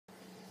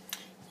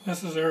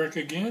This is Eric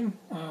again.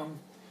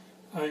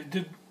 I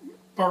did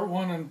part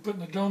one on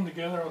putting the dome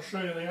together. I'll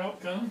show you the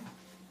outcome.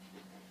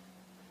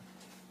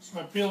 So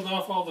I peeled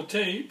off all the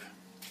tape,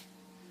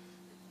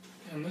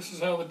 and this is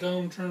how the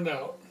dome turned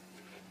out.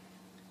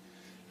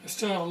 I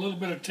still have a little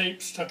bit of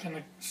tape stuck in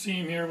the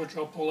seam here, which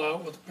I'll pull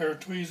out with a pair of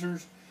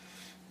tweezers.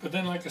 But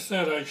then, like I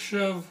said,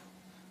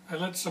 I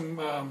let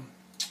some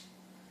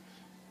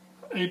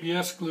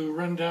ABS glue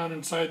run down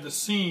inside the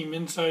seam,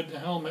 inside the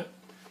helmet.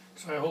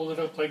 So I hold it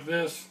up like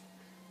this,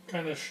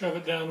 kind of shove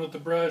it down with the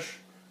brush,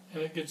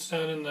 and it gets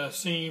down in the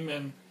seam,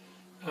 and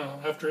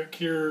after it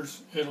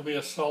cures, it'll be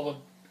a solid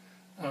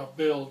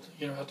build.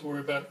 You don't have to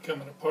worry about it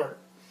coming apart.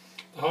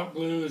 The hot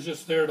glue is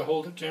just there to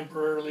hold it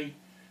temporarily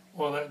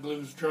while that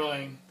glue is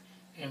drying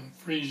and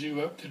frees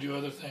you up to do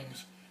other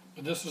things.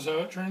 But this is how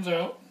it turns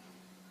out.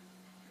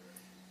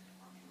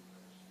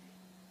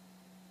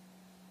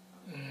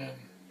 And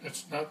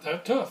it's not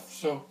that tough.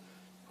 So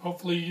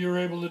hopefully you're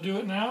able to do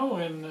it now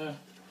and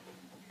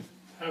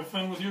have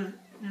fun with your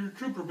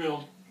trooper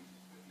build.